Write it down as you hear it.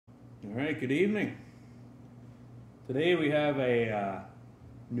All right, good evening. Today we have a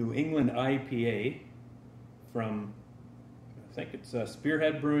New England IPA from, I think it's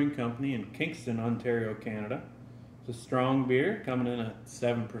Spearhead Brewing Company in Kingston, Ontario, Canada. It's a strong beer coming in at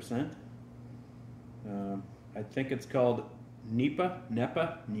 7%. I think it's called NEIPA,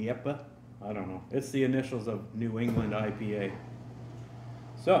 I don't know. It's the initials of New England IPA.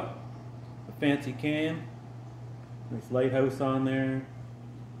 So, a fancy can, nice lighthouse on there.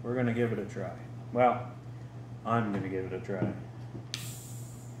 We're gonna give it a try. Well, I'm gonna give it a try.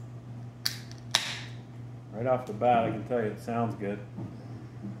 Right off the bat, I can tell you it sounds good.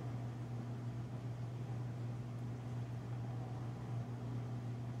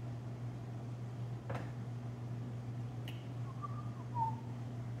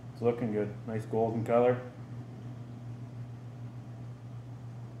 It's looking good. Nice golden color.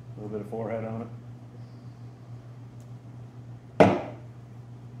 A little bit of forehead on it.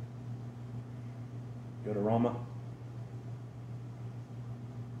 Good aroma.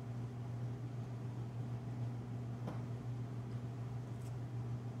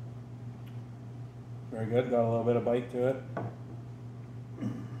 Very good, got a little bit of bite to it.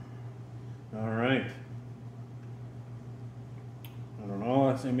 All right. I don't know,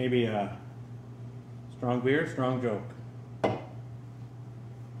 let's say maybe a strong beer, strong joke.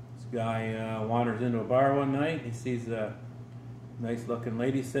 This guy wanders into a bar one night. He sees a nice looking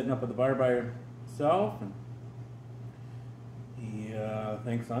lady sitting up at the bar by herself, and he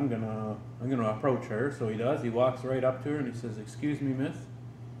thinks I'm gonna approach her. So he does. He walks right up to her and he says, "Excuse me, miss."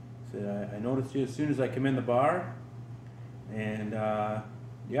 He said, I noticed you as soon as I come in the bar, and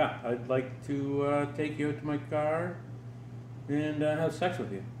yeah, I'd like to take you out to my car and have sex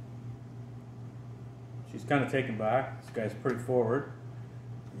with you. She's kind of taken back. This guy's pretty forward,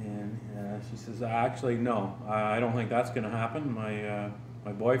 and she says, "Actually, no, I don't think that's going to happen.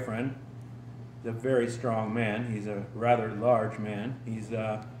 My boyfriend is a very strong man. He's a rather large man. He's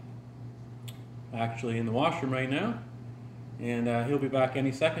actually in the washroom right now, and he'll be back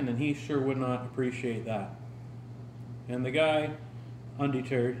any second, and he sure would not appreciate that." And the guy,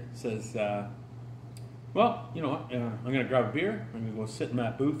 undeterred, says, "Well, you know what, I'm going to grab a beer, I'm going to go sit in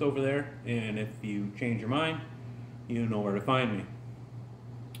that booth over there, and if you change your mind, you know where to find me."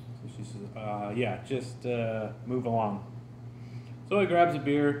 So she says, "Yeah, just move along." So he grabs a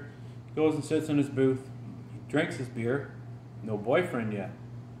beer, goes and sits in his booth, he drinks his beer, no boyfriend yet.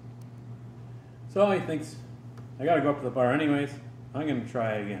 So he thinks, I got to go up to the bar anyways, I'm going to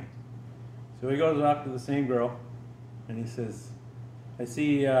try again. So he goes up to the same girl, and he says, "I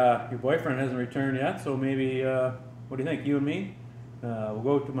see your boyfriend hasn't returned yet, so maybe, what do you think, you and me? We'll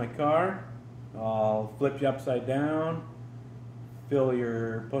go to my car, I'll flip you upside down, fill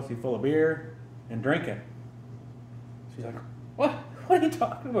your pussy full of beer, and drink it." She's like, "What? What are you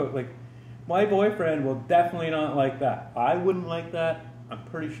talking about? Like, my boyfriend will definitely not like that. I wouldn't like that. I'm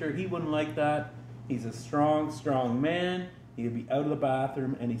pretty sure he wouldn't like that. He's a strong, strong man. He'll be out of the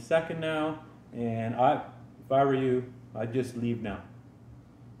bathroom any second now, and if I were you, I'd just leave now."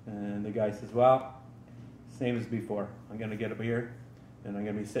 And the guy says, "Well, same as before. I'm going to get a beer, and I'm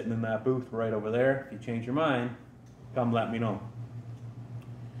going to be sitting in that booth right over there. If you change your mind, come let me know."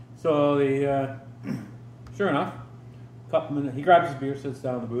 So sure enough, a couple minutes, he grabs his beer, sits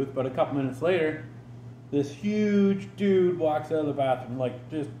down in the booth, but a couple minutes later, this huge dude walks out of the bathroom, like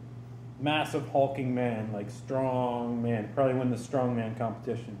just massive hulking man, like strong man, probably win the strongman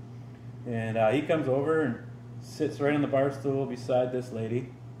competition. And he comes over and sits right on the bar stool beside this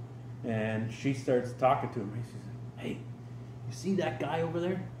lady, and she starts talking to him. He says, "Hey, you see that guy over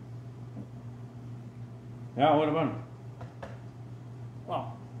there?" "Yeah, what about him?"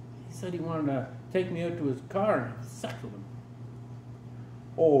 "Well, he said he wanted to take me out to his car and have sex with him."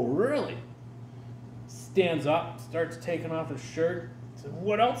 "Oh, really?" Stands up, starts taking off his shirt. So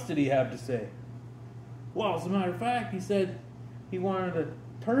what else did he have to say? "Well, as a matter of fact, he said he wanted to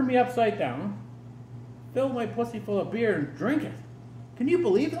turn me upside down, fill my pussy full of beer, and drink it. Can you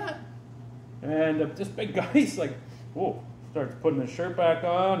believe that?" And this big guy's like, whoa, starts putting his shirt back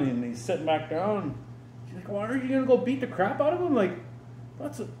on, and he's sitting back down. She's like, "Well, aren't you going to go beat the crap out of him? Like,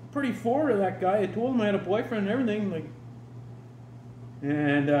 that's pretty forward of that guy. I told him I had a boyfriend and everything." Like,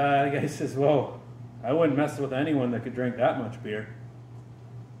 and the guy says, "Well, I wouldn't mess with anyone that could drink that much beer."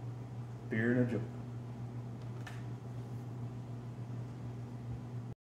 Beer and a joke.